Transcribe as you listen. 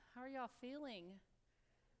y'all feeling?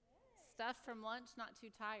 Stuff from lunch, not too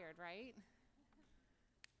tired, right?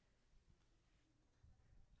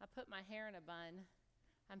 I put my hair in a bun.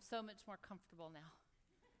 I'm so much more comfortable now.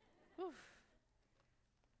 Whew.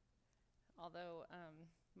 Although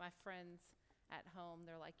my friends at home,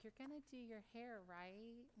 they're like, "You're going to do your hair,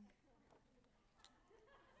 right?"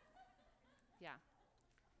 Yeah.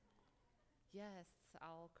 Yes,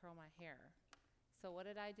 I'll curl my hair. So what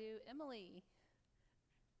did I do? Emily,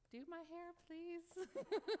 do my hair, please.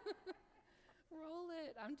 Roll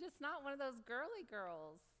it. I'm just not one of those girly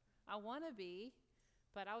girls. I want to be,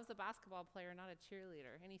 but I was a basketball player, not a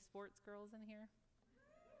cheerleader. Any sports girls in here?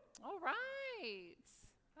 All right.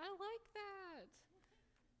 I like that.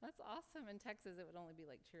 That's awesome. In Texas, it would only be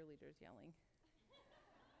like cheerleaders yelling.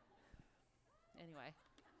 Anyway.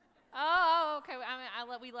 Oh, okay. I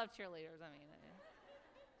mean, we love cheerleaders. I mean,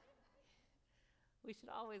 we should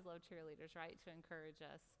always love cheerleaders, right? To encourage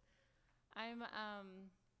us. I'm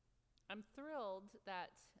thrilled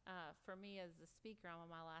that for me as a speaker, I'm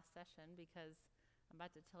on my last session because I'm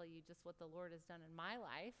about to tell you just what the Lord has done in my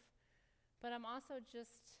life. But I'm also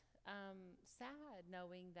just sad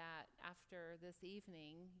knowing that after this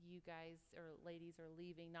evening, you guys or ladies are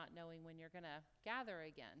leaving, not knowing when you're going to gather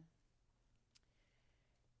again.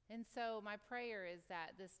 And so my prayer is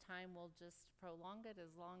that this time we'll just prolong it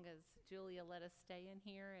as long as Julia let us stay in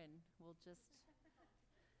here, and we'll just,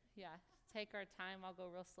 take our time. I'll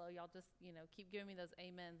go real slow. Y'all just, keep giving me those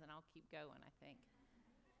amens, and I'll keep going, I think.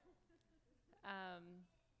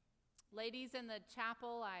 Ladies in the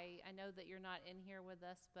chapel, I know that you're not in here with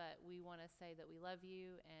us, but we want to say that we love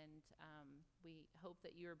you, and we hope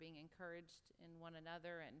that you are being encouraged in one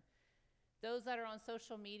another. And those that are on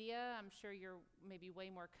social media, I'm sure you're maybe way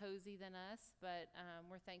more cozy than us, but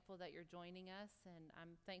we're thankful that you're joining us, and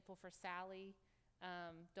I'm thankful for Sally.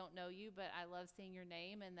 Don't know you, but I love seeing your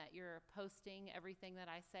name and that you're posting everything that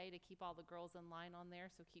I say to keep all the girls in line on there,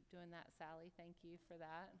 so keep doing that, Sally. Thank you for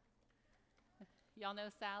that. Y'all know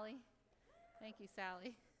Sally? Thank you,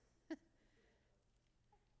 Sally.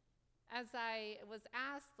 As I was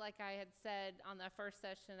asked, like I had said on the first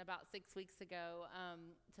session about 6 weeks ago,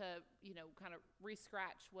 to, kind of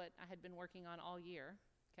re-scratch what I had been working on all year,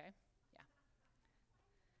 okay? Yeah.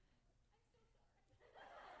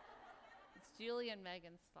 It's Julie and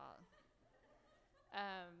Megan's fault.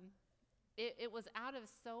 It was out of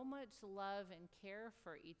so much love and care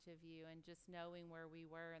for each of you and just knowing where we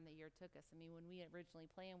were and the year took us. I mean, when we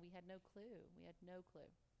originally planned, we had no clue. We had no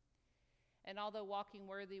clue. And although Walking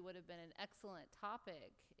Worthy would have been an excellent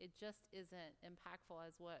topic, it just isn't impactful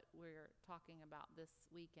as what we're talking about this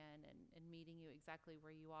weekend and meeting you exactly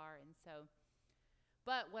where you are. And so,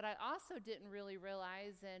 but what I also didn't really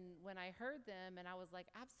realize, and when I heard them, and I was like,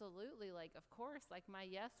 absolutely, like, of course, like my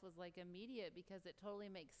yes was like immediate because it totally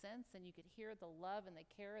makes sense. And you could hear the love and the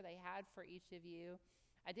care they had for each of you.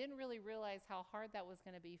 I didn't really realize how hard that was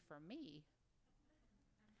going to be for me.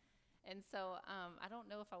 And so I don't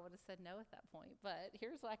know if I would have said no at that point, but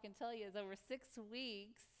here's what I can tell you is over 6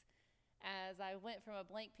 weeks, as I went from a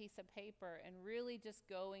blank piece of paper and really just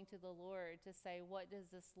going to the Lord to say, what does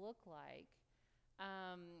this look like?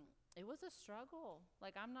 It was a struggle.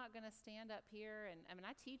 Like, I'm not going to stand up here. And I mean,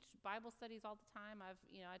 I teach Bible studies all the time. I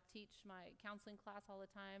teach my counseling class all the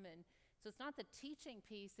time. And so it's not the teaching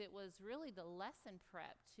piece. It was really the lesson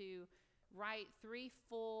prep to write 3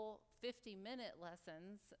 full 50-minute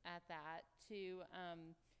lessons at that to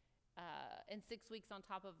in 6 weeks on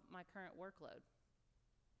top of my current workload.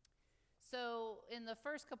 So in the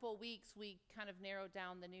first couple of weeks, we kind of narrowed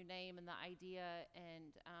down the new name and the idea,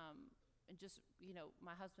 and just,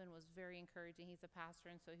 my husband was very encouraging. He's a pastor,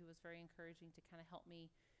 and so he was very encouraging to kind of help me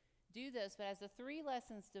do this. But as the 3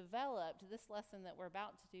 lessons developed, this lesson that we're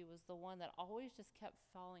about to do was the one that always just kept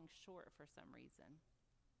falling short for some reason.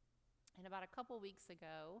 And about a couple weeks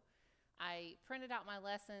ago, I printed out my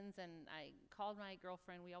lessons and I called my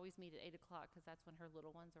girlfriend. We always meet at 8 o'clock because that's when her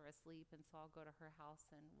little ones are asleep. And so I'll go to her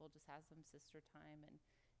house and we'll just have some sister time. And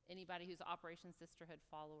anybody who's Operation Sisterhood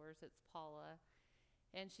followers, it's Paula.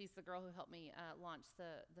 And she's the girl who helped me launch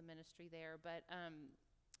the ministry there. But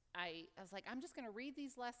I was like, I'm just going to read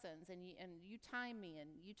these lessons and you time me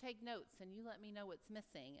and you take notes and you let me know what's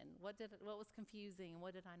missing and what was confusing and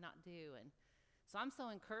what did I not do. And so I'm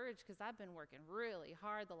so encouraged because I've been working really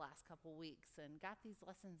hard the last couple weeks and got these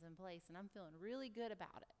lessons in place, and I'm feeling really good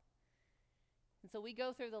about it. And so we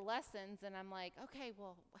go through the lessons, and I'm like, okay,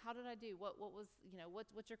 well, how did I do? What was,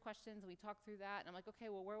 what's your questions? And we talk through that, and I'm like, okay,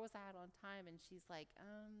 well, where was I at on time? And she's like,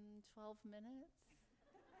 12 minutes.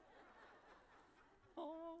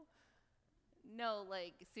 Oh, no,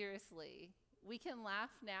 like, seriously, we can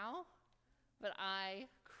laugh now, but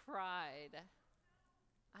I cried.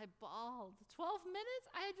 I bawled. 12 minutes?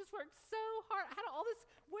 I had just worked so hard. I had all this.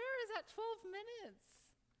 Where is that 12 minutes?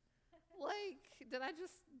 Like, did I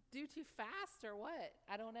just do too fast or what?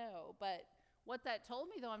 I don't know. But what that told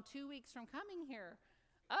me, though, I'm 2 weeks from coming here.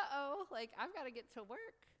 Like, I've got to get to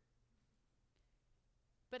work.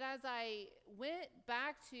 But as I went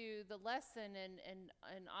back to the lesson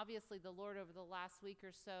and obviously the Lord over the last week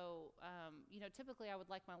or so, typically I would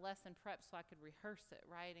like my lesson prep so I could rehearse it,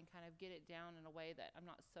 right, and kind of get it down in a way that I'm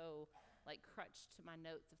not so, like, crutched to my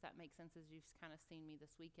notes, if that makes sense, as you've kind of seen me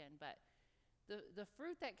this weekend. But the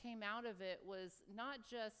fruit that came out of it was not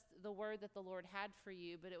just the word that the Lord had for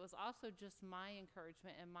you, but it was also just my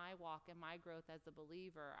encouragement and my walk and my growth as a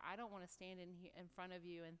believer. I don't want to stand in front of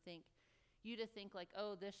you and think like,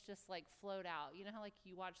 oh, this just like flowed out. You know how like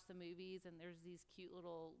you watch the movies and there's these cute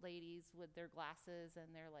little ladies with their glasses and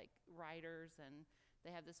they're like writers and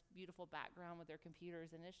they have this beautiful background with their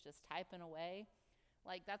computers and it's just typing away.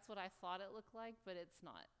 Like that's what I thought it looked like, but it's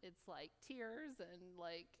not. It's like tears and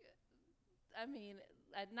like, I mean,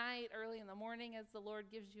 at night, early in the morning as the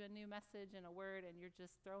Lord gives you a new message and a word and you're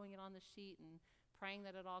just throwing it on the sheet and praying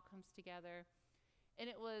that it all comes together. And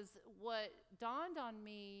it was what dawned on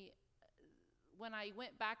me when I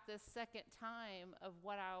went back this second time of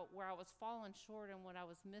where I was falling short and what I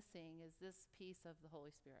was missing is this piece of the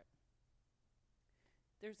Holy Spirit.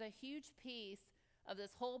 There's a huge piece of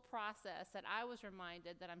this whole process that I was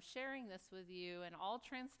reminded that I'm sharing this with you in all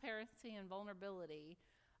transparency and vulnerability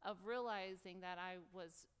of realizing that I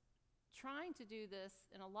was trying to do this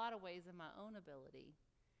in a lot of ways in my own ability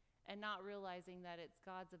and not realizing that it's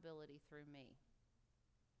God's ability through me.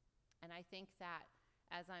 And I think that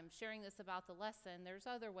as I'm sharing this about the lesson, there's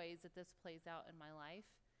other ways that this plays out in my life.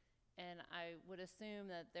 And I would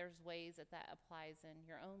assume that there's ways that applies in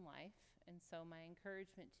your own life. And so my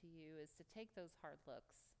encouragement to you is to take those hard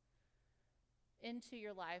looks into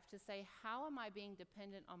your life to say, how am I being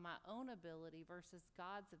dependent on my own ability versus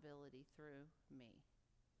God's ability through me?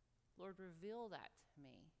 Lord, reveal that to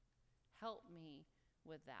me. Help me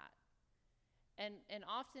with that. And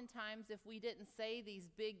oftentimes, if we didn't say these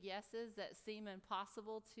big yeses that seem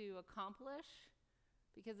impossible to accomplish,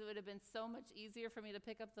 because it would have been so much easier for me to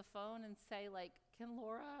pick up the phone and say, like, can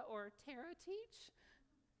Laura or Tara teach?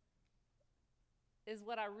 Is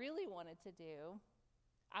what I really wanted to do,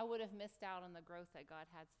 I would have missed out on the growth that God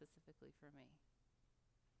had specifically for me.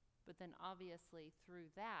 But then obviously through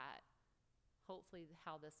that, hopefully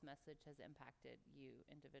how this message has impacted you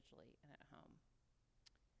individually and at home.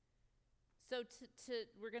 So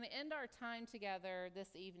we're going to end our time together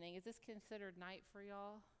this evening. Is this considered night for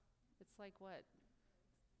y'all? It's like what?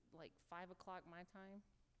 Like 5 o'clock my time,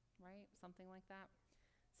 right? Something like that.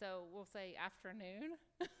 So we'll say afternoon.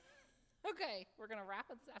 Okay, we're going to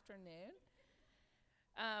wrap it this afternoon.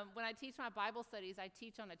 When I teach my Bible studies, I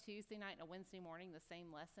teach on a Tuesday night and a Wednesday morning the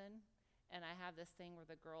same lesson. And I have this thing where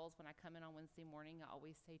the girls, when I come in on Wednesday morning, I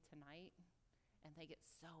always say tonight. And they get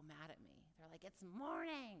so mad at me. They're like, it's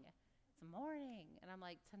morning. Morning. And I'm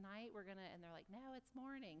like, tonight we're gonna, and they're like, no, it's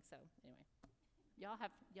morning. So anyway, y'all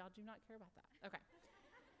do not care about that. Okay.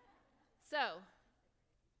 So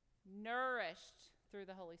nourished through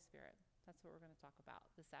the Holy Spirit. That's what we're going to talk about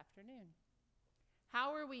this afternoon.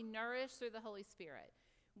 How are we nourished through the Holy Spirit?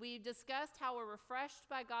 We've discussed how we're refreshed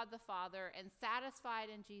by God the Father and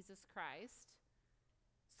satisfied in Jesus Christ.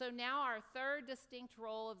 So now our third distinct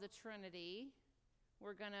role of the Trinity,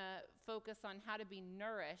 we're going to focus on how to be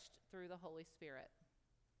nourished through the Holy Spirit.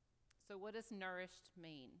 So what does nourished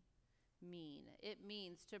mean? It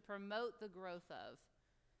means to promote the growth of,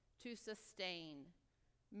 to sustain,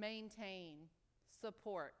 maintain,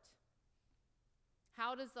 support.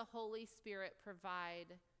 How does the Holy Spirit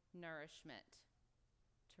provide nourishment?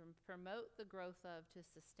 To promote the growth of, to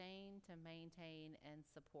sustain, to maintain, and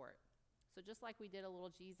support. So just like we did a little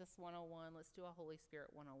Jesus 101, let's do a Holy Spirit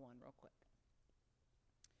 101 real quick.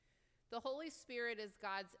 The Holy Spirit is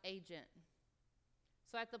God's agent.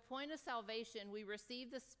 So at the point of salvation, we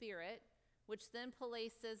receive the Spirit, which then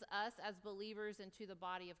places us as believers into the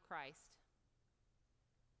body of Christ.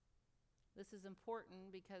 This is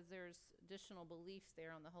important because there's additional beliefs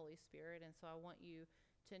there on the Holy Spirit, and so I want you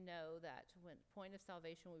to know that when point of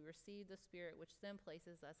salvation, we receive the Spirit, which then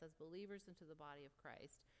places us as believers into the body of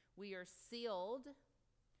Christ. We are sealed,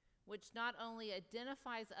 which not only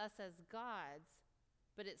identifies us as God's,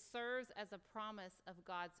 but it serves as a promise of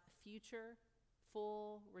God's future,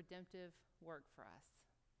 full, redemptive work for us.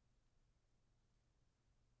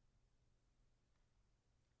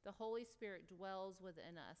 The Holy Spirit dwells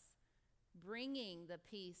within us, bringing the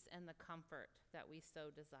peace and the comfort that we so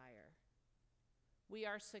desire. We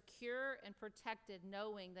are secure and protected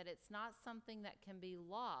knowing that it's not something that can be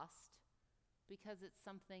lost because it's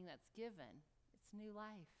something that's given. It's new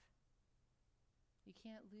life. You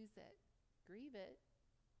can't lose it, grieve it,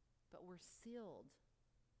 but we're sealed.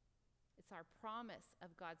 It's our promise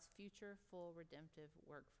of God's future full redemptive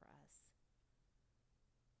work for us.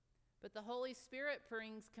 But the Holy Spirit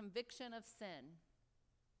brings conviction of sin.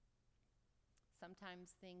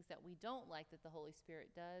 Sometimes things that we don't like that the Holy Spirit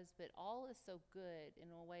does, but all is so good in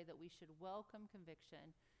a way that we should welcome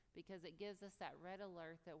conviction because it gives us that red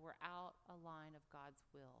alert that we're out of line of God's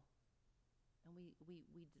will. And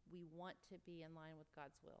we want to be in line with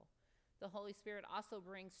God's will. The Holy Spirit also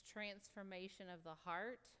brings transformation of the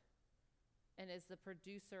heart and is the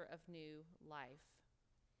producer of new life.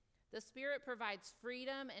 The Spirit provides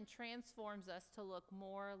freedom and transforms us to look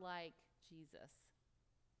more like Jesus.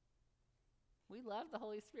 We love the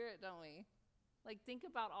Holy Spirit, don't we? Like, think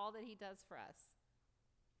about all that he does for us.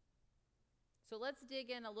 So let's dig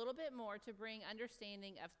in a little bit more to bring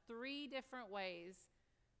understanding of 3 different ways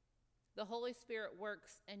the Holy Spirit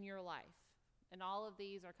works in your life. And all of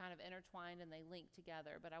these are kind of intertwined and they link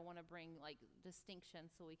together, but I want to bring like distinction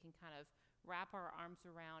so we can kind of wrap our arms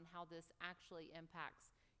around how this actually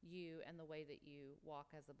impacts you and the way that you walk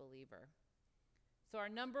as a believer. So our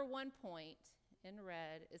number 1 point in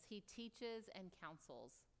red is he teaches and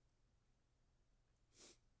counsels.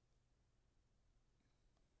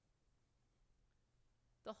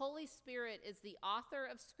 The Holy Spirit is the author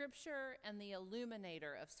of Scripture and the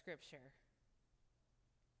illuminator of Scripture.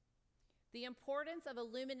 The importance of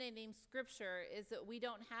illuminating Scripture is that we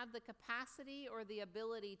don't have the capacity or the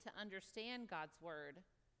ability to understand God's Word.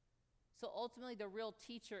 So ultimately, the real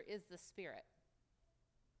teacher is the Spirit.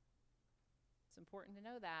 It's important to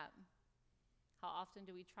know that. How often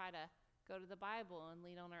do we try to go to the Bible and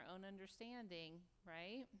lean on our own understanding,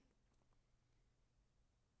 right?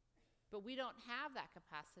 But we don't have that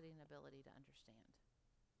capacity and ability to understand.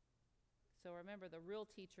 So remember, the real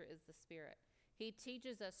teacher is the Spirit. He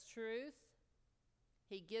teaches us truth,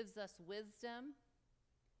 he gives us wisdom,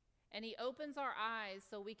 and he opens our eyes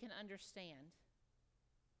so we can understand.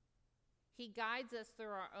 He guides us through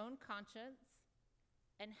our own conscience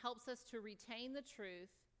and helps us to retain the truth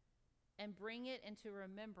and bring it into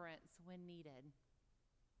remembrance when needed.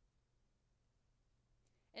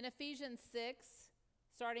 In Ephesians 6,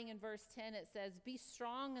 starting in verse 10, it says, "Be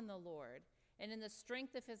strong in the Lord, and in the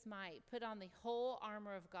strength of his might, put on the whole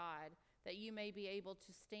armor of God, that you may be able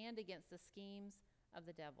to stand against the schemes of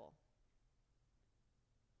the devil."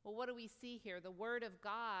 Well, what do we see here? The Word of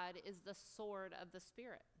God is the sword of the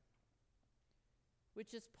Spirit,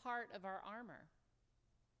 which is part of our armor.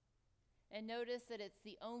 And notice that it's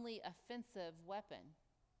the only offensive weapon.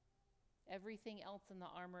 Everything else in the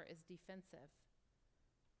armor is defensive.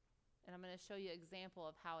 And I'm going to show you an example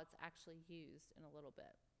of how it's actually used in a little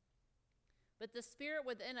bit. But the Spirit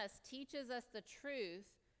within us teaches us the truth,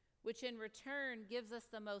 which in return gives us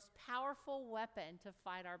the most powerful weapon to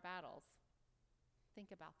fight our battles.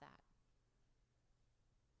 Think about that.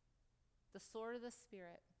 The sword of the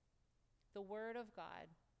Spirit, the Word of God,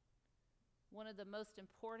 one of the most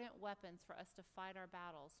important weapons for us to fight our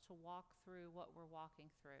battles, to walk through what we're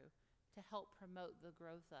walking through, to help promote the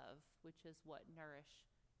growth of, which is what nourish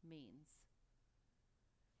means.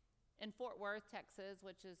 In Fort Worth, Texas,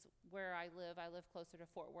 which is where I live closer to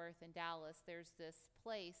Fort Worth in Dallas, there's this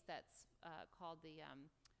place that's called the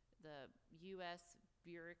U.S.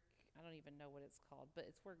 Bureau, I don't even know what it's called, but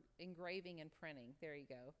it's where engraving and printing, there you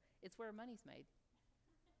go. It's where money's made.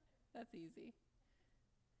 That's easy.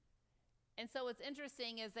 And so what's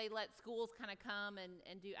interesting is they let schools kind of come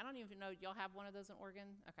and do, I don't even know, y'all have one of those in Oregon?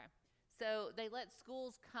 Okay. So they let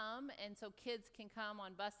schools come, and so kids can come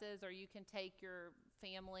on buses, or you can take your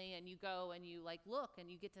family and you go and you like look and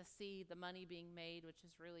you get to see the money being made, which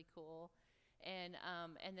is really cool. And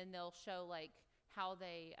then they'll show like how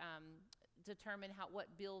they determine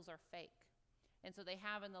what bills are fake. And so they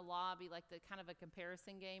have in the lobby like the kind of a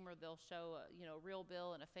comparison game where they'll show a real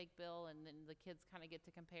bill and a fake bill, and then the kids kind of get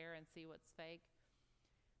to compare and see what's fake.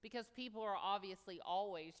 Because people are obviously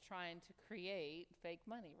always trying to create fake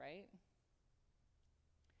money, right?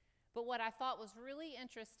 But what I thought was really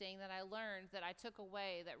interesting that I learned, that I took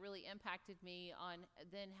away, that really impacted me on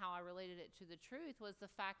then how I related it to the truth, was the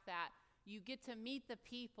fact that you get to meet the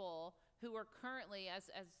people who are currently, as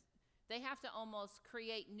they have to almost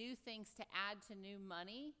create new things to add to new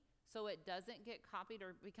money so it doesn't get copied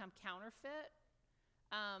or become counterfeit.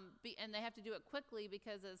 And they have to do it quickly,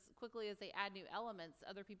 because as quickly as they add new elements,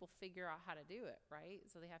 other people figure out how to do it, right?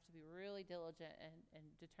 So they have to be really diligent in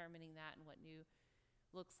determining that and what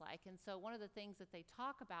looks like. And so one of the things that they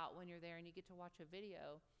talk about when you're there and you get to watch a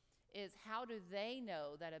video is how do they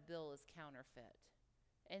know that a bill is counterfeit?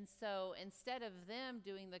 And so instead of them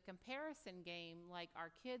doing the comparison game like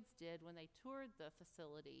our kids did when they toured the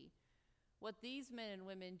facility, what these men and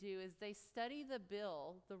women do is they study the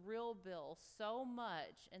bill, the real bill, so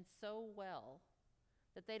much and so well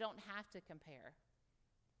that they don't have to compare.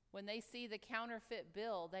 When they see the counterfeit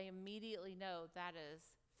bill, they immediately know that is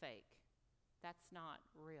fake. That's not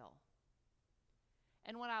real.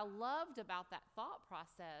 And what I loved about that thought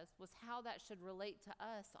process was how that should relate to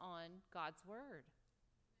us on God's word.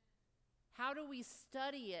 How do we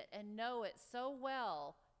study it and know it so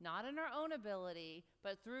well, not in our own ability,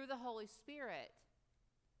 but through the Holy Spirit,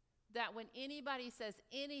 that when anybody says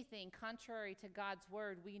anything contrary to God's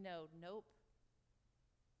word, we know, nope,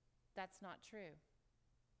 that's not true.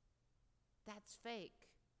 That's fake.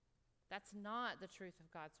 That's not the truth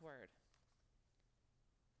of God's word.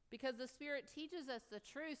 Because the Spirit teaches us the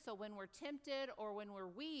truth, so when we're tempted or when we're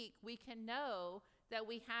weak, we can know that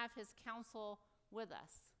we have his counsel with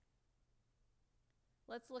us.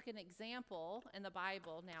 Let's look at an example in the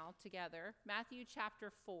Bible now together. Matthew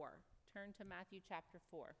chapter 4. Turn to Matthew chapter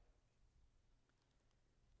 4.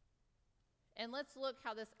 And let's look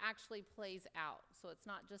how this actually plays out. So it's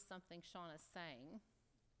not just something Sean is saying.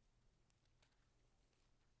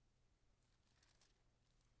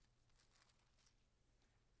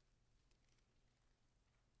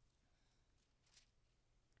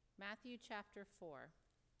 Matthew chapter 4,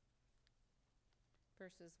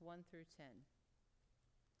 verses 1 through 10.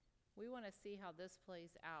 We want to see how this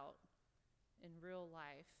plays out in real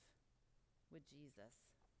life with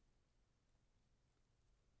Jesus.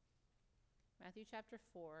 Matthew chapter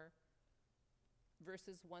 4,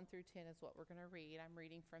 verses 1 through 10 is what we're going to read. I'm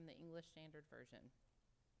reading from the English Standard Version.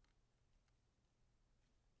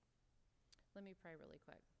 Let me pray really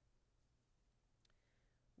quick.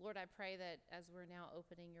 Lord, I pray that as we're now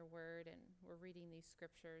opening your word and we're reading these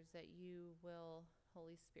scriptures, that you will,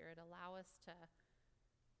 Holy Spirit, allow us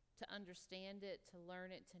to understand it, to learn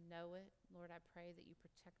it, to know it. Lord, I pray that you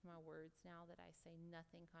protect my words now, that I say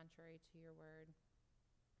nothing contrary to your word.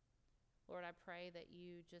 Lord, I pray that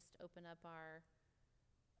you just open up our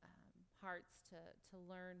hearts to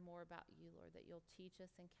learn more about you, Lord, that you'll teach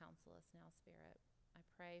us and counsel us now, Spirit. I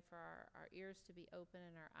pray for our ears to be open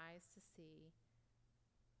and our eyes to see,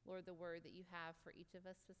 Lord, the word that you have for each of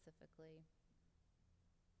us specifically.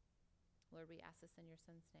 Lord, we ask this in your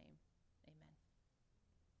Son's name. Amen.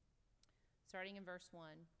 Starting in verse 1.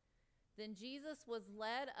 Then Jesus was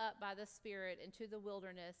led up by the Spirit into the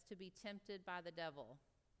wilderness to be tempted by the devil.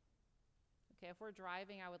 Okay, if we're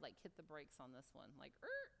driving, I would hit the brakes on this one.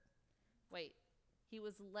 Wait, he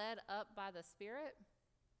was led up by the Spirit?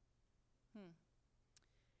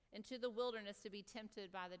 Into the wilderness to be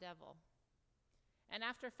tempted by the devil. And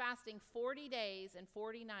after fasting 40 days and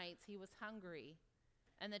 40 nights, he was hungry.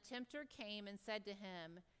 And the tempter came and said to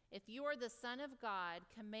him, "If you are the Son of God,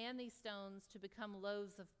 command these stones to become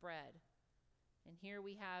loaves of bread." And here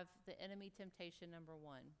we have the enemy temptation number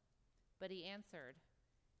 1. But he answered,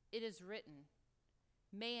 "It is written,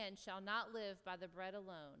 man shall not live by the bread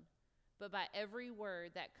alone, but by every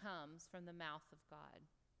word that comes from the mouth of God."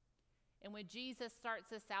 And when Jesus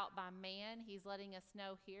starts this out by man, he's letting us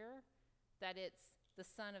know here that it's the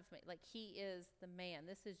Son of Man, he is the man.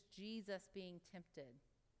 This is Jesus being tempted.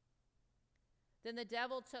 Then the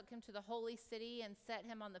devil took him to the holy city and set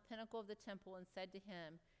him on the pinnacle of the temple and said to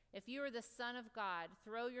him, "If you are the Son of God,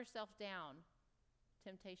 throw yourself down."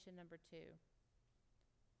 Temptation number 2.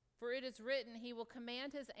 For it is written, he will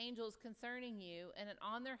command his angels concerning you, and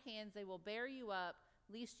on their hands they will bear you up,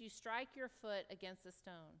 lest you strike your foot against a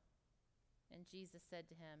stone. And Jesus said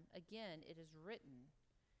to him, "Again, it is written,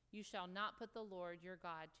 you shall not put the Lord your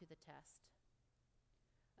God to the test."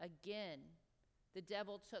 Again, the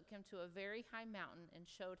devil took him to a very high mountain and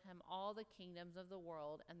showed him all the kingdoms of the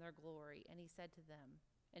world and their glory. And he said to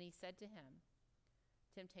him,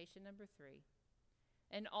 temptation number 3,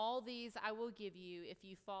 "And all these I will give you if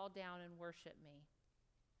you fall down and worship me."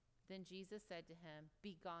 Then Jesus said to him,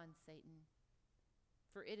 "Begone, Satan,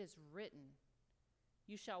 for it is written,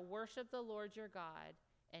 you shall worship the Lord your God,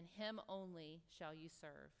 and him only shall you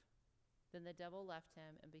serve." Then the devil left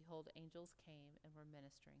him, and behold, angels came and were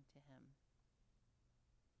ministering to him.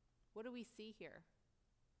 What do we see here?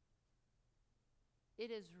 It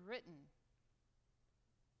is written.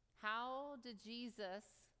 How did Jesus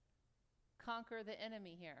conquer the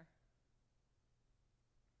enemy here?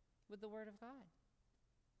 With the word of God.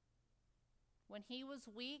 When he was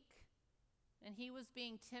weak and he was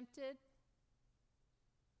being tempted,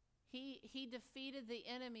 He defeated the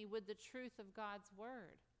enemy with the truth of God's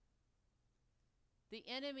word. The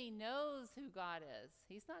enemy knows who God is.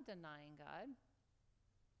 He's not denying God.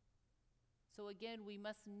 So again, we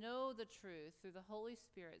must know the truth through the Holy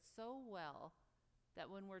Spirit so well that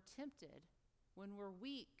when we're tempted, when we're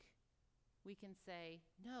weak, we can say,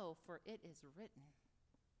 no, for it is written.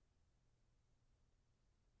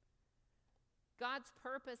 God's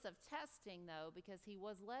purpose of testing, though, because he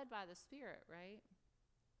was led by the Spirit, right,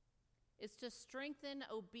 is to strengthen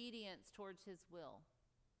obedience towards his will.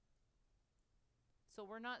 So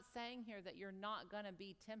we're not saying here that you're not going to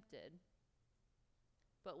be tempted,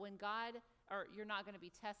 but when you're not going to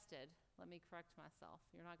be tested. Let me correct myself.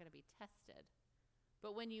 You're not going to be tested.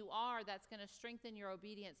 But when you are, that's going to strengthen your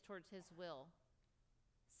obedience towards his will.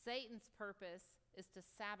 Satan's purpose is to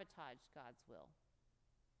sabotage God's will.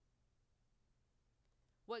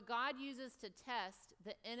 What God uses to test,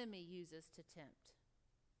 the enemy uses to tempt.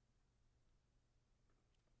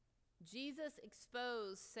 Jesus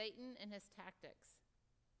exposed Satan and his tactics.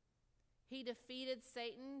 He defeated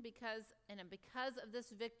Satan because of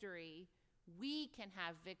this victory, we can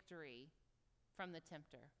have victory from the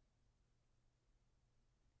tempter.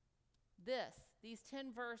 These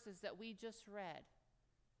 10 verses that we just read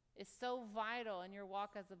is so vital in your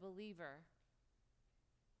walk as a believer,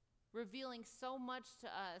 revealing so much to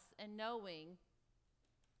us and knowing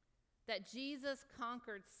that Jesus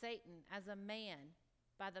conquered Satan as a man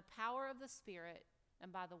by the power of the Spirit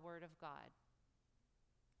and by the word of God.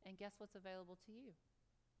 And guess what's available to you?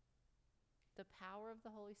 The power of the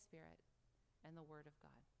Holy Spirit and the word of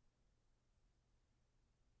God.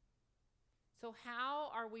 So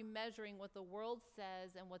how are we measuring what the world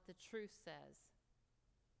says and what the truth says?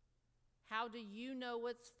 How do you know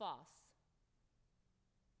what's false?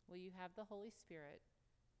 Well, you have the Holy Spirit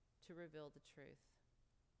to reveal the truth.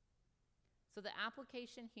 So the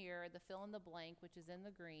application here, the fill in the blank, which is in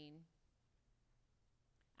the green,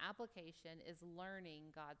 application is learning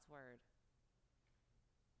God's word.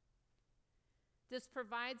 This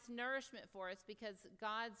provides nourishment for us because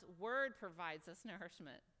God's word provides us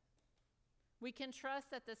nourishment. We can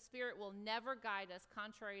trust that the Spirit will never guide us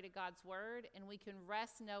contrary to God's word, and we can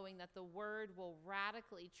rest knowing that the word will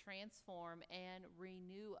radically transform and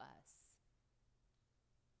renew us.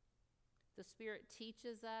 The Spirit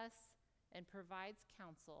teaches us and provides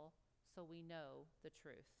counsel so we know the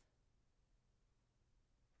truth.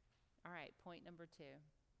 All right, point number 2.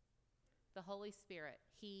 The Holy Spirit,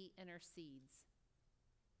 he intercedes.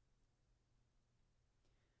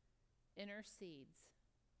 Intercedes.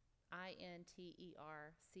 Intercedes.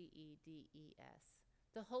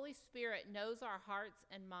 The Holy Spirit knows our hearts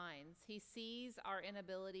and minds. He sees our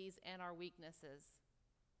inabilities and our weaknesses.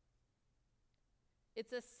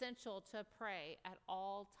 It's essential to pray at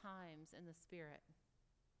all times in the Spirit.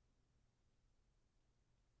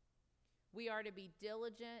 We are to be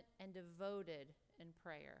diligent and devoted in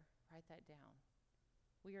prayer. Write that down.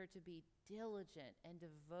 We are to be diligent and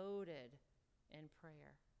devoted in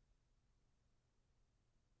prayer.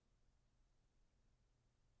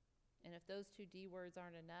 And if those 2 D words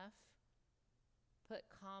aren't enough, put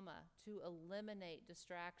comma to eliminate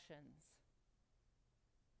distractions.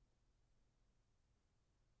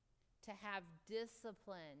 To have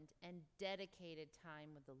disciplined and dedicated time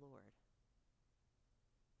with the Lord.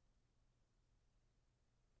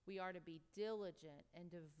 We are to be diligent and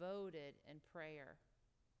devoted in prayer.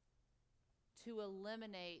 To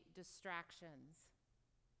eliminate distractions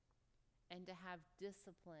and to have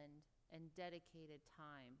disciplined and dedicated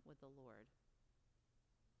time with the Lord.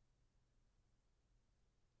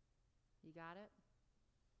 You got it?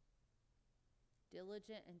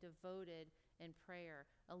 Diligent and devoted in prayer.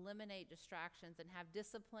 Eliminate distractions and have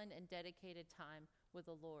disciplined and dedicated time with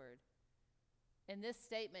the Lord. And this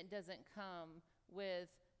statement doesn't come with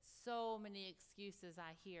so many excuses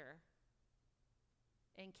I hear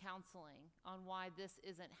in counseling on why this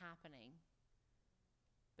isn't happening.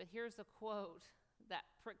 But here's a quote that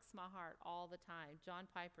pricks my heart all the time. John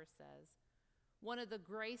Piper says, one of the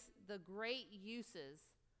great uses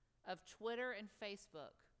of Twitter and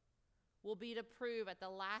Facebook will be to prove at the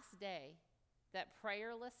last day that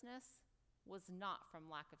prayerlessness was not from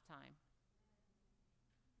lack of time.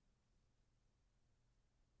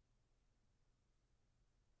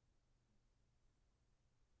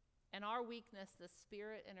 In our weakness, the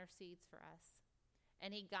Spirit intercedes for us,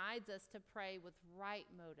 and he guides us to pray with right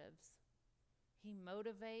motives. He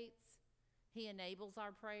motivates, he enables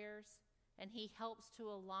our prayers, and he helps to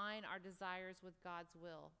align our desires with God's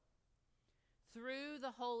will. Through the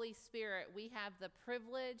Holy Spirit, we have the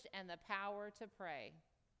privilege and the power to pray.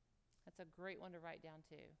 That's a great one to write down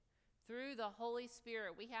too. Through the Holy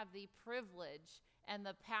Spirit, we have the privilege and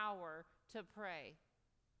the power to pray.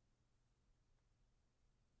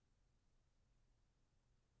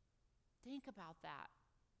 Think about that.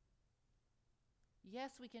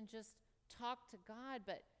 Yes, we can just talk to God,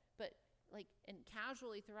 but like, and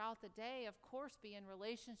casually throughout the day, of course, be in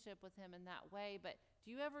relationship with him in that way. But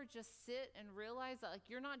do you ever just sit and realize that, like,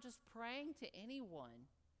 you're not just praying to anyone?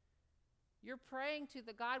 You're praying to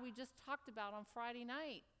the God we just talked about on Friday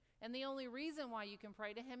night. And the only reason why you can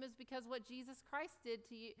pray to him is because what Jesus Christ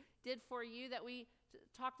did for you that we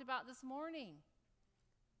talked about this morning.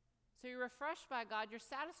 So you're refreshed by God, you're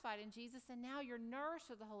satisfied in Jesus, and now you're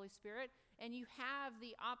nourished with the Holy Spirit, and you have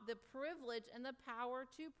the privilege and the power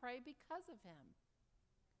to pray because of him.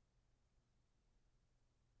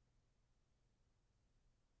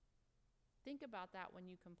 Think about that when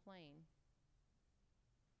you complain.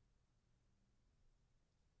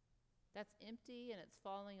 That's empty and it's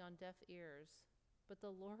falling on deaf ears, but the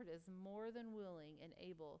Lord is more than willing and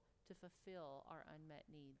able to fulfill our unmet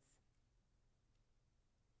needs.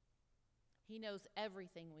 He knows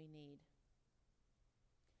everything we need.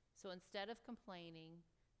 So instead of complaining,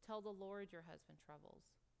 tell the Lord your husband's troubles.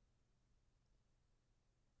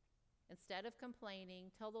 Instead of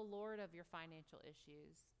complaining, tell the Lord of your financial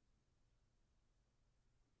issues.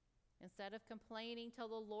 Instead of complaining, tell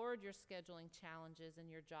the Lord your scheduling challenges and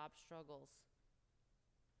your job struggles.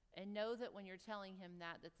 And know that when you're telling him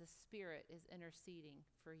that the Spirit is interceding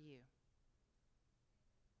for you.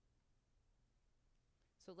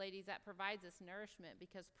 So ladies, that provides us nourishment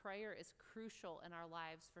because prayer is crucial in our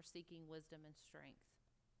lives for seeking wisdom and strength.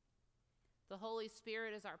 The Holy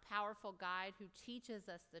Spirit is our powerful guide who teaches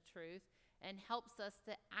us the truth and helps us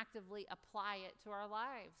to actively apply it to our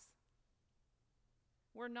lives.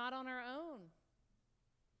 We're not on our own,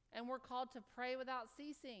 and we're called to pray without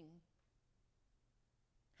ceasing.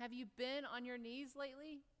 Have you been on your knees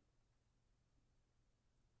lately?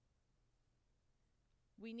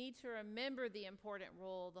 We need to remember the important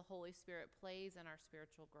role the Holy Spirit plays in our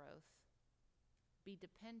spiritual growth. Be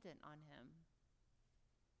dependent on him.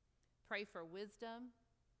 Pray for wisdom,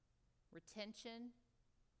 retention,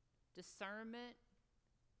 discernment,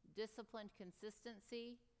 disciplined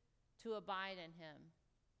consistency to abide in him.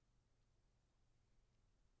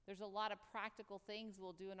 There's a lot of practical things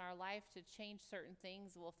we'll do in our life to change certain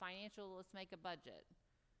things. Well, financial, let's make a budget.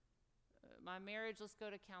 My marriage, let's go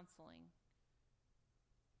to counseling.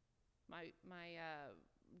 My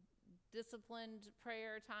disciplined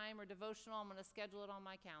prayer time or devotional, I'm going to schedule it on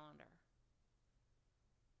my calendar.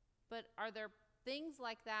 But are there things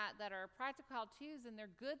like that are practical how-tos, and they're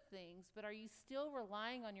good things, but are you still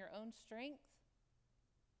relying on your own strength?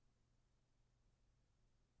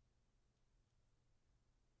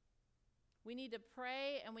 We need to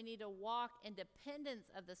pray and we need to walk in dependence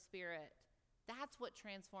of the Spirit. That's what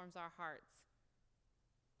transforms our hearts.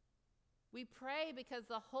 We pray because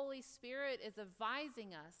the Holy Spirit is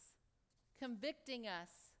advising us, convicting us,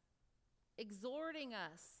 exhorting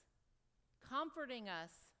us, comforting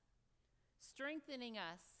us, strengthening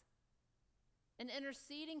us, and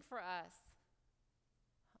interceding for us.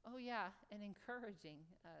 Oh yeah, and encouraging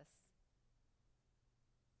us.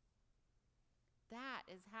 That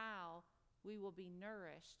is how we will be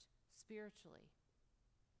nourished spiritually,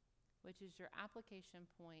 which is your application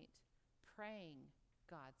point, praying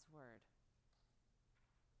God's word.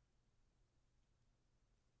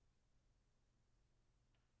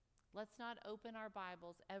 Let's not open our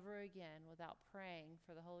Bibles ever again without praying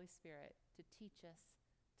for the Holy Spirit to teach us,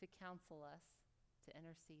 to counsel us, to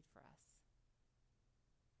intercede for us.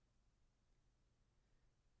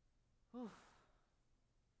 Whew.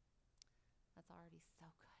 That's already so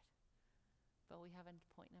good. But we have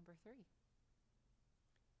point number 3.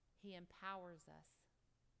 He empowers us.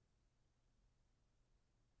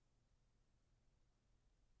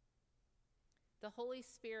 The Holy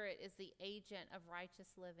Spirit is the agent of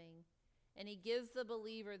righteous living, and he gives the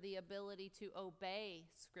believer the ability to obey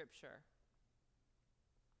Scripture.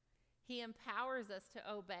 He empowers us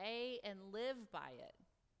to obey and live by it.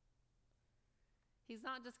 He's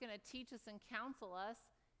not just going to teach us and counsel us.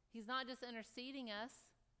 He's not just interceding us.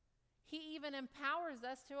 He even empowers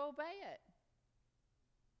us to obey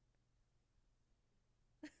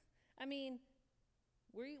it. I mean,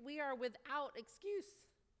 we are without excuse.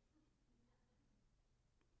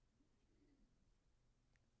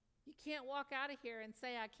 You can't walk out of here and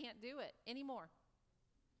say, I can't do it anymore.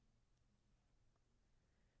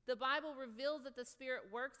 The Bible reveals that the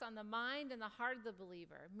Spirit works on the mind and the heart of the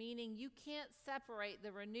believer, meaning you can't separate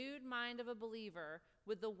the renewed mind of a believer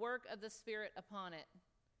with the work of the Spirit upon it.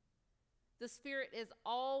 The Spirit is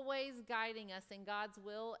always guiding us in God's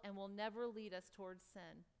will and will never lead us towards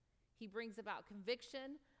sin. He brings about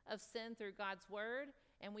conviction of sin through God's word,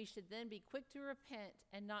 and we should then be quick to repent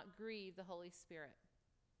and not grieve the Holy Spirit.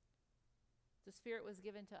 The Spirit was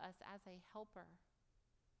given to us as a helper.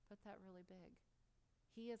 Put that really big.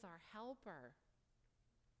 He is our helper.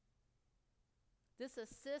 This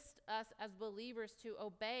assists us as believers to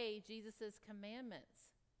obey Jesus' commandments.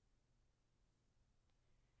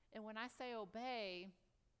 And when I say obey,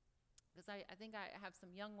 because I think I have some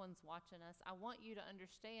young ones watching us, I want you to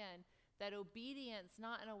understand that obedience,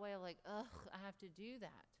 not in a way like, ugh, I have to do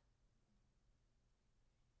that.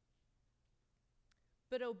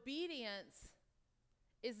 But obedience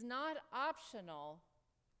is not optional.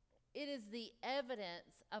 It is the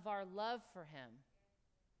evidence of our love for him.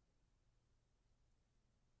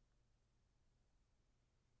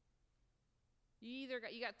 You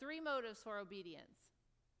got three motives for obedience.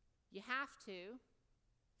 You have to.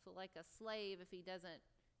 So like a slave, if he doesn't,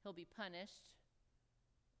 he'll be punished.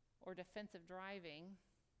 Or defensive driving.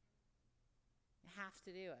 You have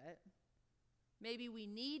to do it. Maybe we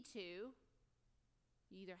need to.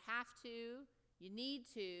 You either have to, you need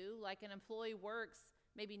to, like an employee works,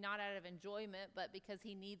 maybe not out of enjoyment, but because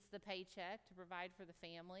he needs the paycheck to provide for the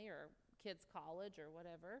family or kids' college or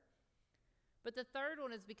whatever. But the third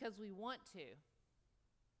one is because we want to.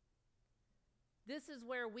 This is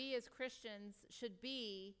where we as Christians should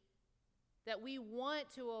be, that we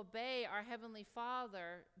want to obey our Heavenly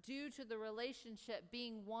Father due to the relationship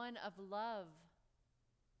being one of love.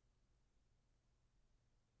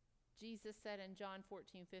 Jesus said in John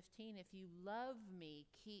 14:15, if you love me,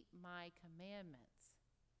 keep my commandments.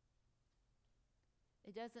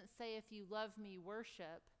 It doesn't say if you love me,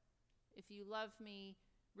 worship. If you love me,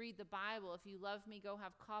 read the Bible. If you love me, go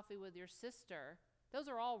have coffee with your sister. Those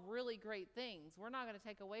are all really great things. We're not going to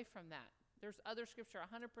take away from that. There's other scripture,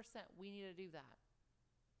 100% we need to do that.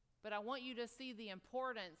 But I want you to see the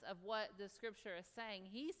importance of what the scripture is saying.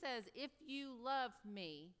 He says, if you love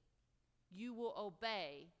me, you will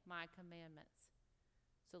obey my commandments.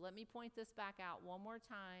 So let me point this back out one more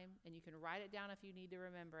time, and you can write it down if you need to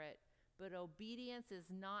remember it. But obedience is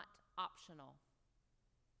not optional.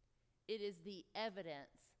 It is the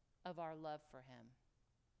evidence of our love for him.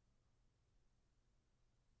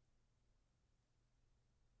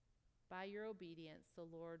 By your obedience, the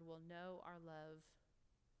Lord will know our love.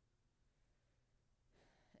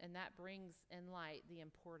 And that brings in light the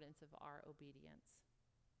importance of our obedience.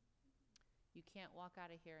 You can't walk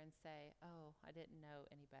out of here and say, oh, I didn't know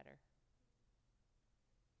any better.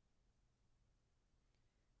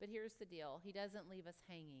 But here's the deal. He doesn't leave us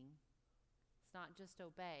hanging. It's not just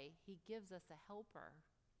obey. He gives us a helper.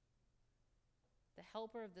 The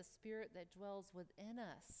helper of the Spirit that dwells within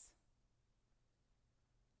us.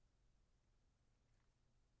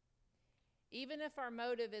 Even if our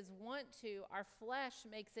motive is want to, our flesh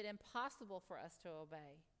makes it impossible for us to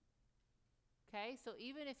obey. Okay? So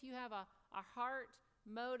even if you have a heart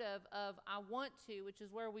motive of I want to, which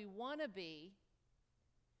is where we want to be,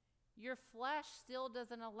 your flesh still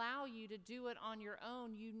doesn't allow you to do it on your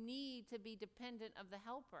own. You need to be dependent of the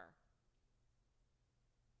helper.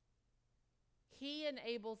 He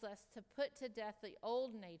enables us to put to death the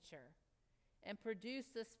old nature and produce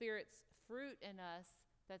the Spirit's fruit in us.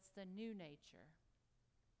 That's the new nature.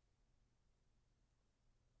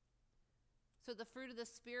 So the fruit of the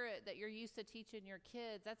Spirit that you're used to teaching your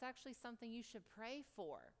kids, that's actually something you should pray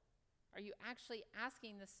for. Are you actually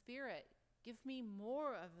asking the Spirit, give me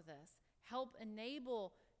more of this? Help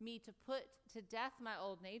enable me to put to death my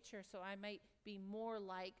old nature so I might be more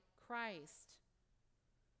like Christ?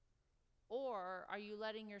 Or are you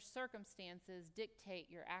letting your circumstances dictate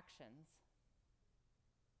your actions?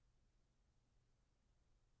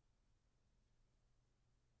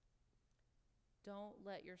 Don't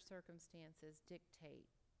let your circumstances dictate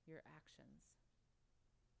your actions.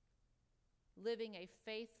 Living a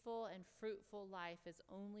faithful and fruitful life is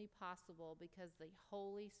only possible because the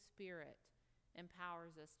Holy Spirit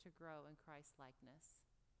empowers us to grow in Christ-likeness.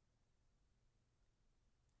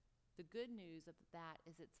 The good news of that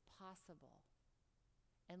is it's possible.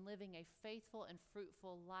 And living a faithful and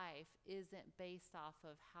fruitful life isn't based off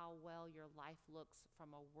of how well your life looks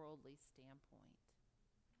from a worldly standpoint.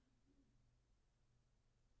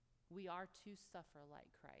 We are to suffer like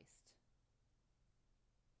Christ.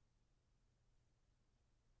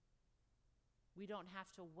 We don't have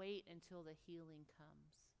to wait until the healing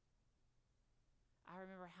comes. I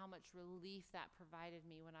remember how much relief that provided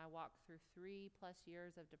me when I walked through 3+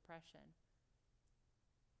 years of depression,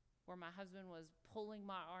 where my husband was pulling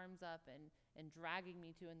my arms up and and dragging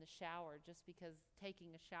me to in the shower just because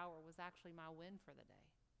taking a shower was actually my win for the day.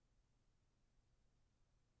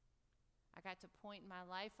 I got to a point in my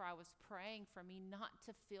life where I was praying for me not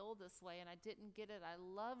to feel this way, and I didn't get it. I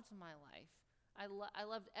loved my life. I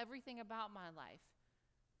loved everything about my life.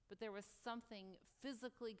 But there was something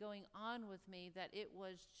physically going on with me that it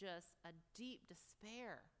was just a deep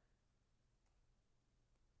despair.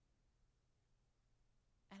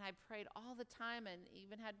 And I prayed all the time and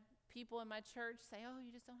even had people in my church say, "Oh,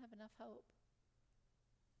 you just don't have enough hope."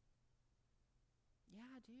 Yeah,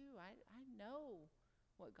 I do. I know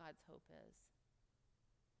what God's hope is.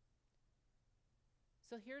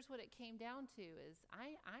 So here's what it came down to is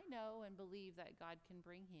I know and believe that God can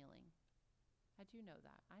bring healing. I do know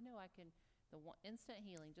that. I know instant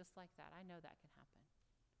healing just like that. I know that can happen.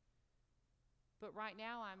 But right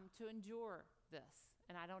now I'm to endure this,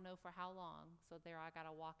 and I don't know for how long. So there I got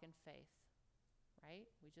to walk in faith, right?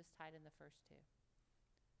 We just tied in the first two.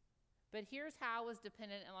 But here's how I was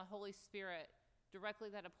dependent on the Holy Spirit directly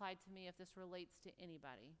that applied to me, if this relates to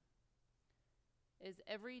anybody, is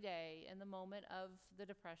every day in the moment of the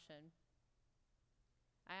depression,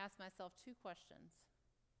 I ask myself two questions.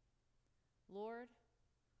 Lord,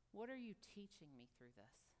 what are you teaching me through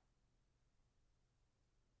this?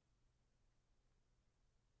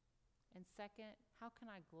 And second, how can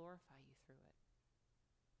I glorify you through it?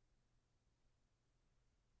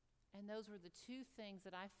 And those were the two things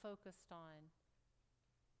that I focused on,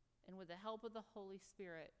 and with the help of the Holy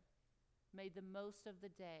Spirit, made the most of the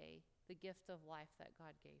day, the gift of life that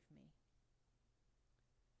God gave me.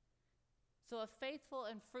 So a faithful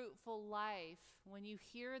and fruitful life, when you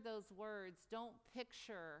hear those words, don't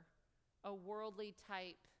picture a worldly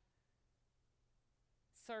type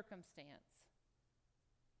circumstance.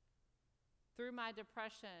 Through my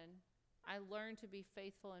depression, I learned to be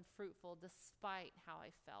faithful and fruitful despite how I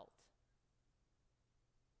felt.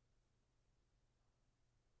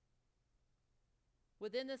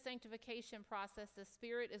 Within the sanctification process, the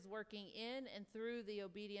Spirit is working in and through the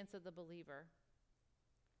obedience of the believer.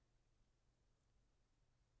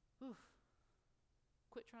 Oof.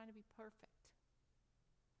 Quit trying to be perfect.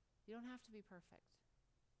 You don't have to be perfect.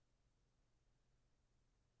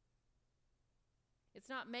 It's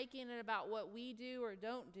not making it about what we do or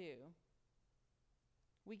don't do.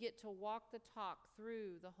 We get to walk the talk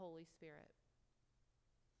through the Holy Spirit.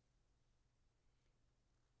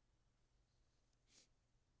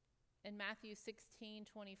 In Matthew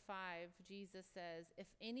 16:25, Jesus says, "If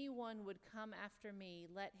anyone would come after me,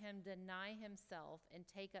 let him deny himself and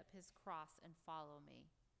take up his cross and follow me."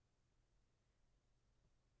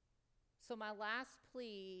 So my last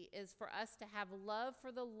plea is for us to have love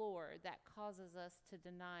for the Lord that causes us to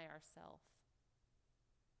deny ourselves.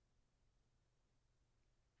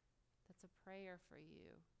 That's a prayer for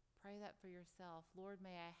you. Pray that for yourself. Lord,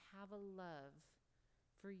 may I have a love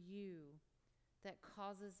for you that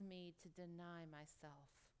causes me to deny myself.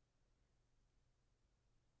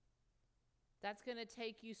 That's going to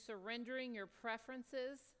take you surrendering your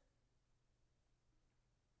preferences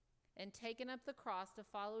and taking up the cross to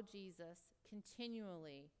follow Jesus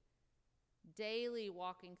continually, daily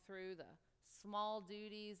walking through the small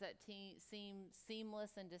duties that seem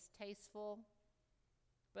seamless and distasteful,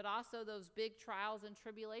 but also those big trials and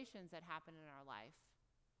tribulations that happen in our life.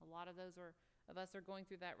 A lot of us are going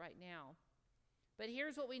through that right now. But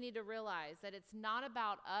here's what we need to realize, that it's not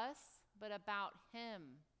about us, but about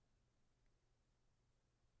Him.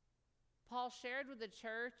 Paul shared with the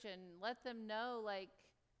church and let them know,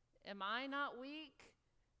 am I not weak?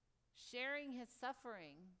 Sharing his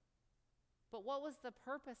suffering. But what was the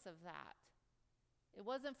purpose of that? It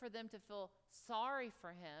wasn't for them to feel sorry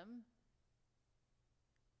for him.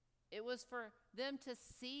 It was for them to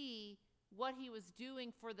see what he was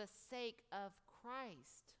doing for the sake of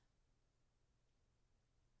Christ.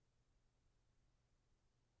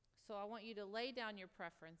 So I want you to lay down your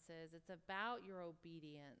preferences. It's about your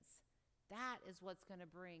obedience. That is what's going to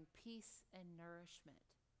bring peace and nourishment.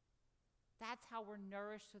 That's how we're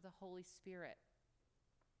nourished through the Holy Spirit.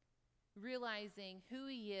 Realizing who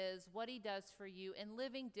He is, what He does for you, and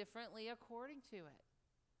living differently according to it.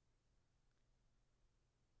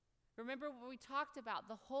 Remember what we talked about,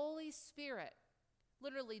 the Holy Spirit,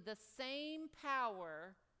 literally the same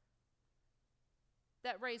power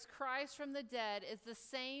that raised Christ from the dead is the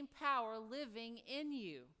same power living in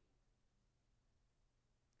you.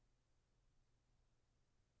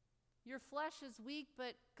 Your flesh is weak,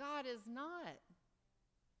 but God is not.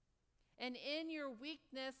 And in your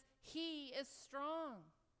weakness, He is strong.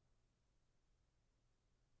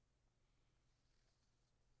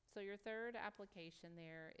 So your third application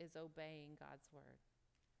there is obeying God's word.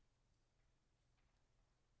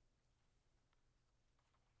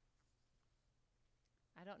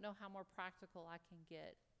 I don't know how more practical I can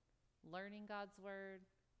get. Learning God's word,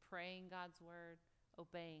 praying God's word,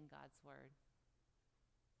 obeying God's word.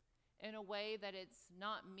 In a way that it's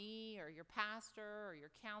not me or your pastor or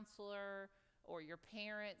your counselor or your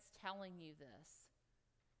parents telling you this.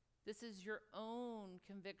 This is your own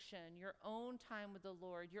conviction, your own time with the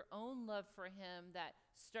Lord, your own love for him that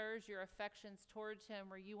stirs your affections towards him,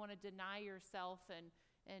 where you want to deny yourself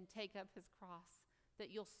and take up his cross,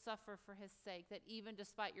 that you'll suffer for his sake, that even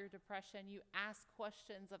despite your depression, you ask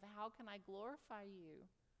questions of how can I glorify you?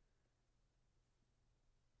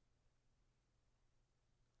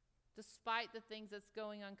 Despite the things that's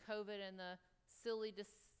going on, COVID, and the silly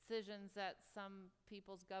decisions that some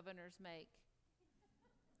people's governors make.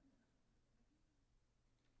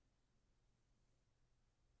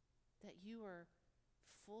 That you are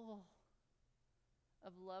full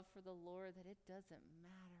of love for the Lord, that it doesn't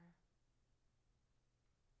matter.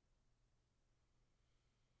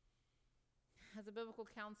 As a biblical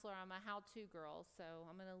counselor, I'm a how-to girl, so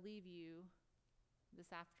I'm going to leave you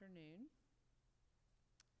this afternoon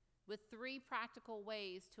with 3 practical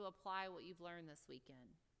ways to apply what you've learned this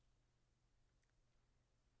weekend.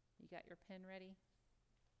 You got your pen ready?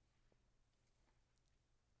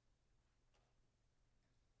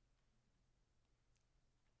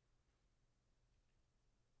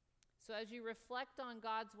 So as you reflect on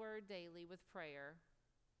God's word daily with prayer,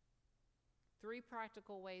 3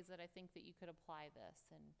 practical ways that I think that you could apply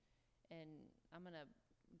this. And I'm going to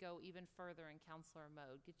go even further in counselor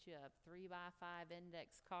mode. Get you a 3x5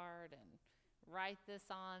 index card and write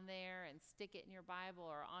this on there and stick it in your Bible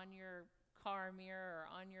or on your car mirror or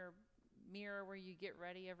on your mirror where you get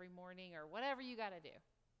ready every morning or whatever you got to do.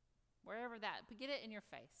 Wherever that, but get it in your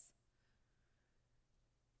face.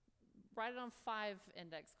 Write it on 5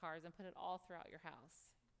 index cards and put it all throughout your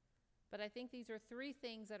house. But I think these are 3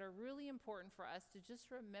 things that are really important for us to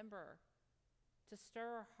just remember to stir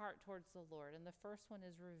our heart towards the Lord. And the first one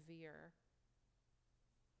is revere.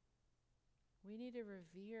 We need to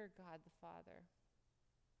revere God the Father.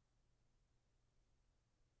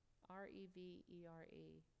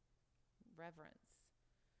 R-E-V-E-R-E. Reverence.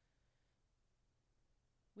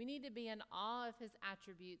 We need to be in awe of his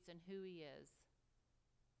attributes and who he is.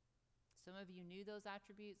 Some of you knew those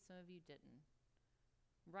attributes, some of you didn't.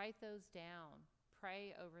 Write those down.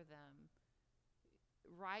 Pray over them.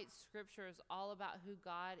 Write scriptures all about who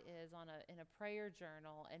God is in a prayer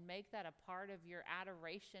journal and make that a part of your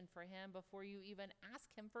adoration for him before you even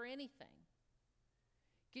ask him for anything.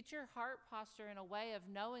 Get your heart posture in a way of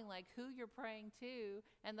knowing like who you're praying to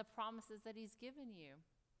and the promises that he's given you.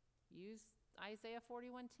 Use Isaiah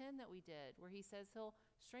 41:10 that we did, where he says he'll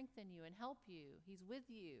strengthen you and help you. He's with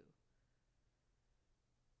you.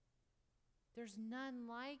 There's none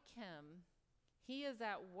like him. He is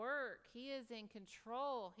at work. He is in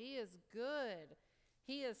control. He is good.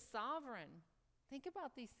 He is sovereign. Think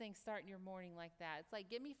about these things starting your morning like that. It's like,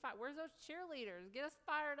 get me fired. Where's those cheerleaders? Get us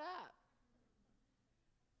fired up.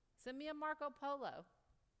 Send me a Marco Polo.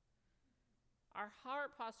 Our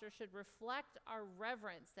heart posture should reflect our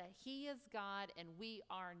reverence that he is God and we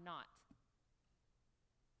are not.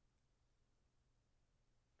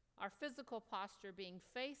 Our physical posture being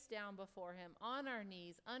face down before him, on our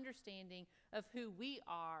knees, understanding of who we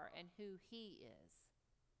are and who he is.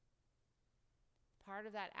 Part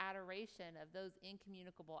of that adoration of those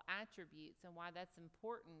incommunicable attributes and why that's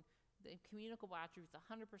important, the incommunicable attributes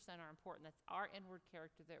 100% are important. That's our inward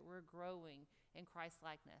character, that we're growing in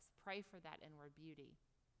Christ-likeness. Pray for that inward beauty.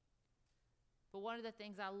 But one of the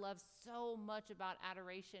things I love so much about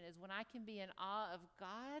adoration is when I can be in awe of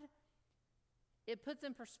God, it puts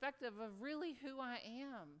in perspective of really who I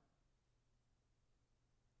am.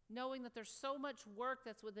 Knowing that there's so much work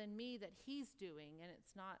that's within me that he's doing and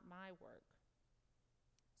it's not my work.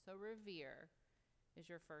 So revere is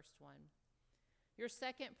your first one. Your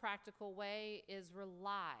second practical way is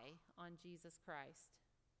rely on Jesus Christ.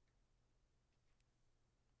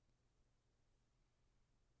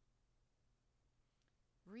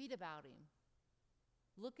 Read about him.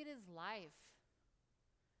 Look at his life.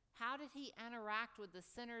 How did he interact with the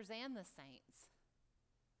sinners and the saints?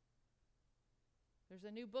 There's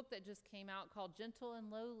a new book that just came out called Gentle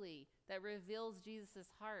and Lowly that reveals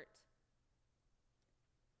Jesus' heart.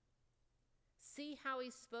 See how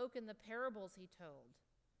he spoke in the parables he told.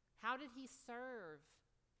 How did he serve?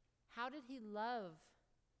 How did he love?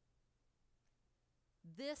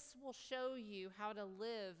 This will show you how to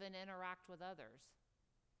live and interact with others.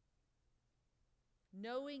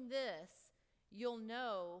 Knowing this, you'll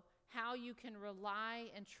know how you can rely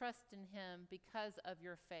and trust in him because of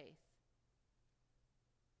your faith.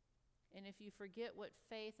 And if you forget what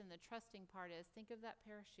faith and the trusting part is, think of that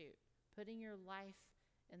parachute, putting your life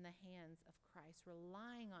in the hands of Christ,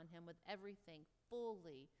 relying on him with everything,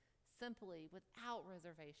 fully, simply, without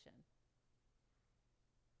reservation.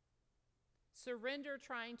 Surrender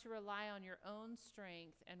trying to rely on your own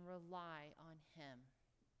strength and rely on him.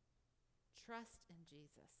 Trust in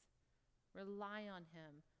Jesus. Rely on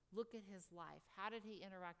him. Look at his life. How did he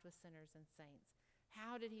interact with sinners and saints?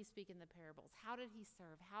 How did he speak in the parables? How did he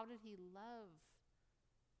serve? How did he love?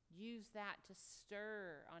 Use that to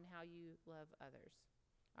stir on how you love others.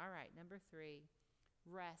 All right, number 3,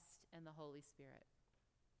 rest in the Holy Spirit.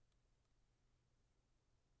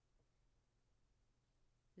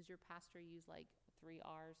 Does your pastor use like 3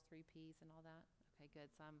 R's, 3 P's, and all that? Okay, good.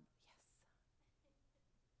 So yes.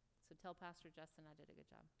 So tell Pastor Justin I did a good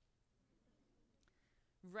job.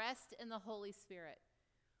 Rest in the Holy Spirit.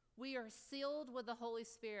 We are sealed with the Holy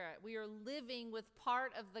Spirit. We are living with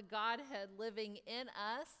part of the Godhead living in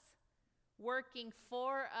us, working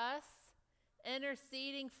for us,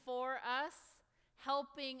 interceding for us,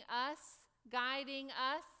 helping us, guiding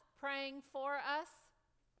us, praying for us.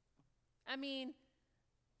 I mean,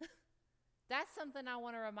 that's something I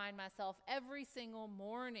want to remind myself every single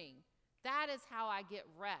morning. That is how I get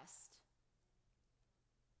rest.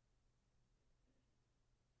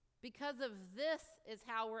 Because of this is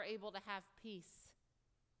how we're able to have peace.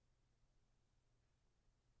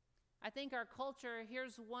 I think our culture,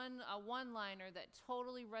 here's a one-liner that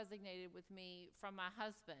totally resonated with me from my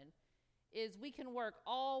husband, is we can work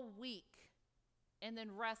all week and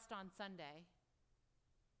then rest on Sunday.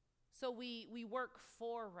 So we work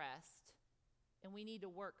for rest, and we need to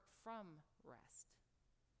work from rest.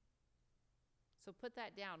 So put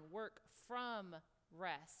that down. Work from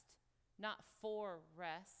rest, not for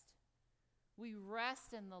rest. We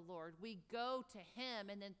rest in the Lord. We go to him,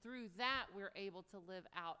 and then through that, we're able to live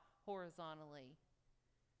out horizontally.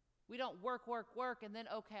 We don't work, and then,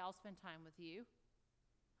 okay, I'll spend time with you.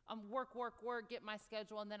 Work, get my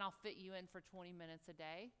schedule, and then I'll fit you in for 20 minutes a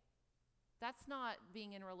day. That's not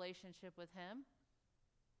being in relationship with him.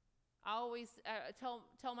 I always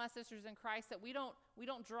tell my sisters in Christ that we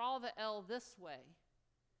don't draw the L this way.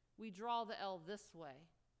 We draw the L this way.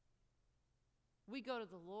 We go to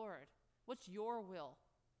the Lord. What's your will?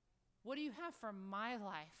 What do you have for my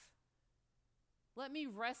life? Let me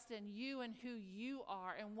rest in you and who you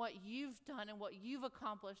are and what you've done and what you've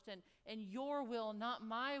accomplished and your will, not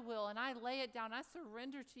my will. And I lay it down. I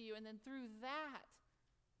surrender to you. And then through that,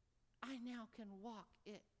 I now can walk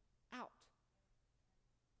it out.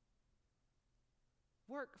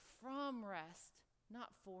 Work from rest, not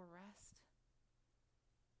for rest.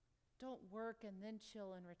 Don't work and then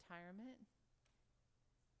chill in retirement.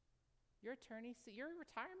 Your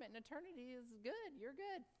retirement in eternity is good. You're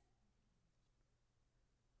good.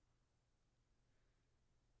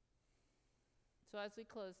 So as we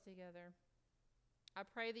close together, I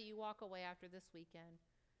pray that you walk away after this weekend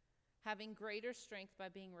having greater strength by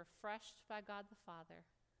being refreshed by God the Father,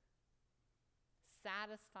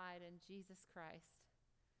 satisfied in Jesus Christ,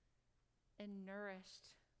 and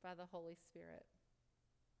nourished by the Holy Spirit.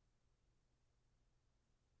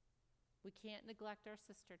 We can't neglect our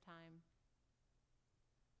sister time.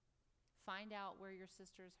 Find out where your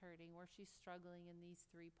sister is hurting, where she's struggling in these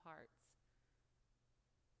 3 parts.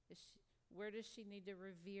 Where does she need to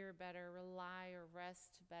revere better, rely or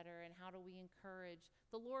rest better, and how do we encourage?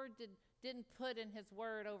 The Lord didn't put in his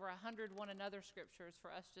word over 100 one another scriptures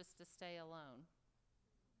for us just to stay alone.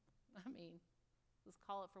 I mean, let's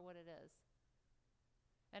call it for what it is.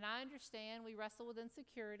 And I understand we wrestle with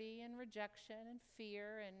insecurity and rejection and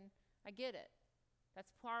fear, and I get it.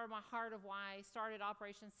 That's part of my heart of why I started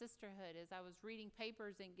Operation Sisterhood, is I was reading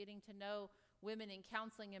papers and getting to know women in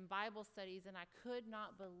counseling and Bible studies, and I could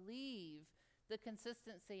not believe the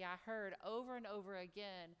consistency I heard over and over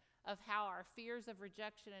again of how our fears of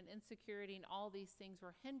rejection and insecurity and all these things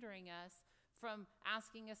were hindering us from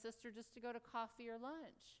asking a sister just to go to coffee or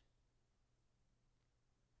lunch.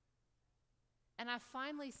 And I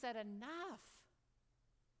finally said, enough.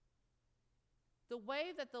 The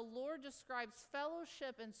way that the Lord describes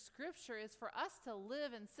fellowship in Scripture is for us to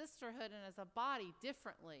live in sisterhood and as a body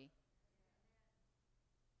differently.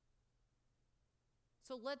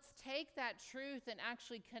 So let's take that truth and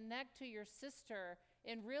actually connect to your sister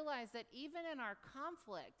and realize that even in our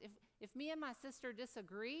conflict, if me and my sister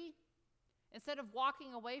disagree, instead of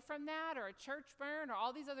walking away from that or a church burn or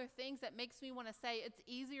all these other things that makes me want to say it's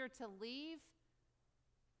easier to leave,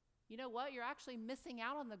 you know what? You're actually missing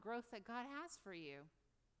out on the growth that God has for you.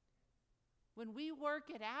 When we work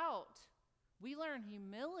it out, we learn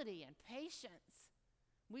humility and patience.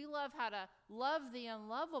 We love how to love the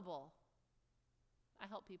unlovable. I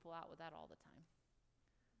help people out with that all the time.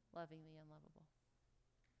 Loving the unlovable.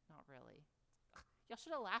 Not really. Y'all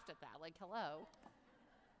should have laughed at that. Like, hello.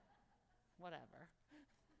 Whatever.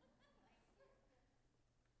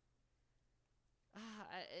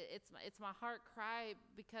 It's my heart cry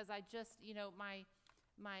because I just,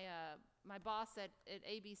 my boss at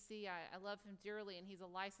ABC, I love him dearly, and he's a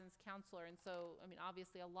licensed counselor. And so,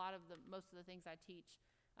 obviously most of the things I teach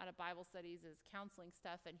out of Bible studies is counseling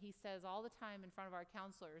stuff. And he says all the time in front of our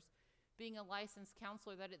counselors, being a licensed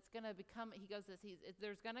counselor, that it's going to become, he goes this,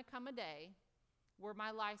 there's going to come a day where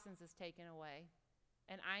my license is taken away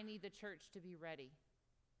and I need the church to be ready.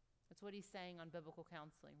 That's what he's saying on biblical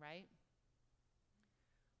counseling, right?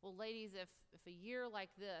 Well, ladies, if a year like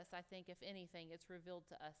this, I think, if anything, it's revealed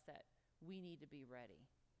to us that we need to be ready.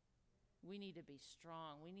 We need to be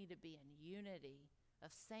strong. We need to be in unity,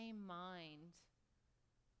 of same mind.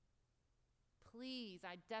 Please,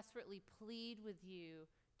 I desperately plead with you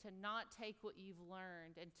to not take what you've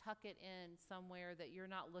learned and tuck it in somewhere that you're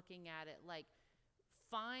not looking at it. Like,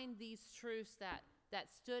 find these truths that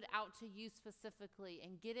stood out to you specifically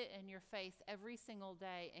and get it in your face every single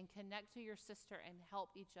day and connect to your sister and help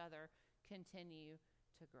each other continue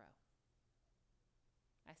to grow.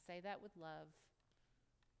 I say that with love.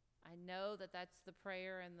 I know that that's the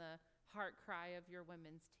prayer and the heart cry of your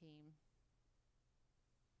women's team.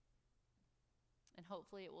 And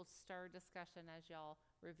hopefully it will stir discussion as y'all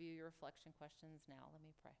review your reflection questions now. Let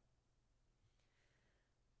me pray.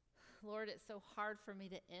 Lord, it's so hard for me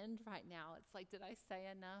to end right now. It's like, did I say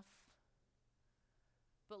enough?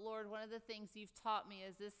 But Lord, one of the things you've taught me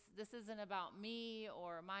is this isn't about me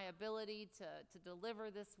or my ability to deliver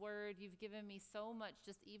this word. You've given me so much,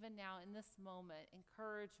 just even now in this moment,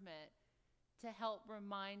 encouragement to help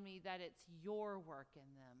remind me that it's your work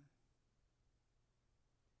in them.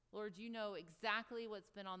 Lord, you know exactly what's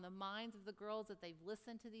been on the minds of the girls that they've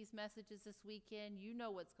listened to these messages this weekend. You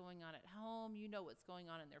know what's going on at home. You know what's going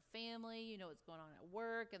on in their family. You know what's going on at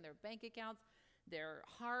work and their bank accounts, their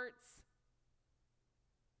hearts.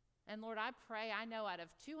 And Lord, I pray, I know out of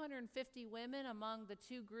 250 women among the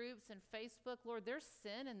two groups in Facebook, Lord, there's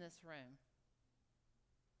sin in this room.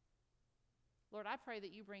 Lord, I pray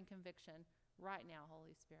that you bring conviction right now,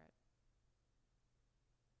 Holy Spirit.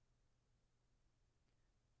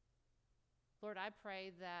 Lord, I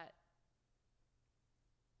pray that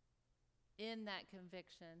in that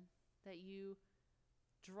conviction, that you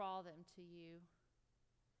draw them to you.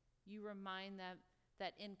 You remind them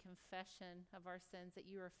that in confession of our sins, that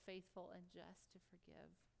you are faithful and just to forgive.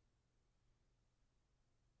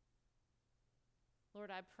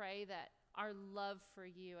 Lord, I pray that our love for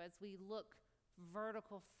you, as we look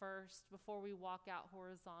vertical first before we walk out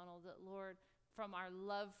horizontal, that Lord, from our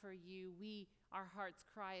love for you, our heart's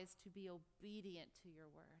cry is to be obedient to your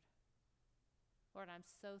word. Lord, I'm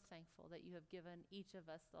so thankful that you have given each of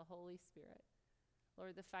us the Holy Spirit.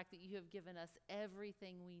 Lord, the fact that you have given us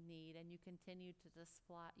everything we need and you continue to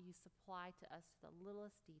supply to us the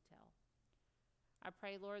littlest detail. I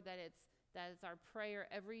pray, Lord, that it's our prayer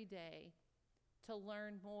every day to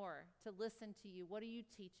learn more, to listen to you. What are you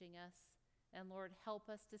teaching us? And Lord, help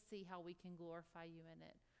us to see how we can glorify you in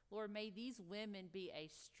it. Lord, may these women be a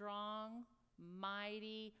strong,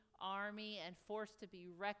 mighty army and force to be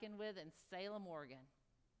reckoned with in Salem, Oregon.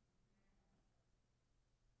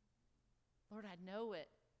 Lord, I know it.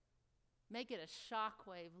 Make it a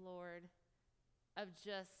shockwave, Lord, of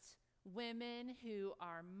just women who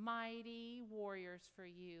are mighty warriors for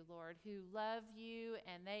you, Lord, who love you,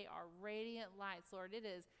 and they are radiant lights, Lord. It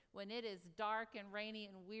is when it is dark and rainy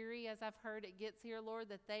and weary, as I've heard it gets here, Lord,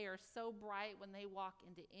 that they are so bright when they walk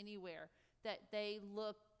into anywhere, that they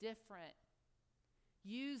look different.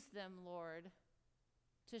 Use them, Lord,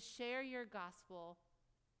 to share your gospel.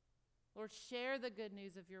 Lord, share the good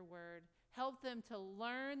news of your word. Help them to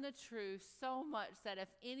learn the truth so much that if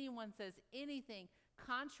anyone says anything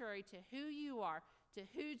contrary to who you are, to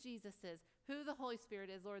who Jesus is, who the Holy Spirit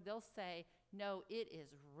is, Lord, they'll say, no, it is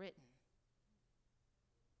written.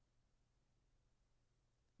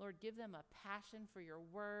 Lord, give them a passion for your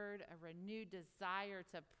word, a renewed desire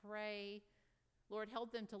to pray. Lord,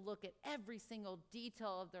 help them to look at every single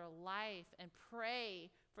detail of their life and pray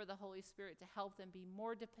for the Holy Spirit to help them be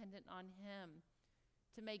more dependent on him,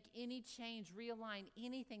 to make any change, realign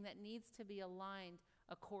anything that needs to be aligned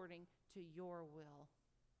according to your will.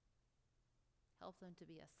 Help them to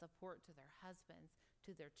be a support to their husbands,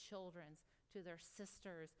 to their children, to their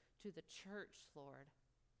sisters, to the church, Lord.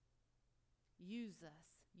 Use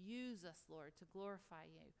us, Lord, to glorify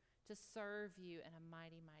you, to serve you in a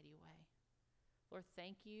mighty, mighty way. Lord,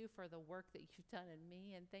 thank you for the work that you've done in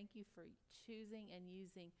me, and thank you for choosing and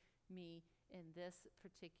using me in this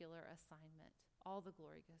particular assignment. All the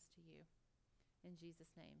glory goes to you. In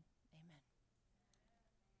Jesus' name.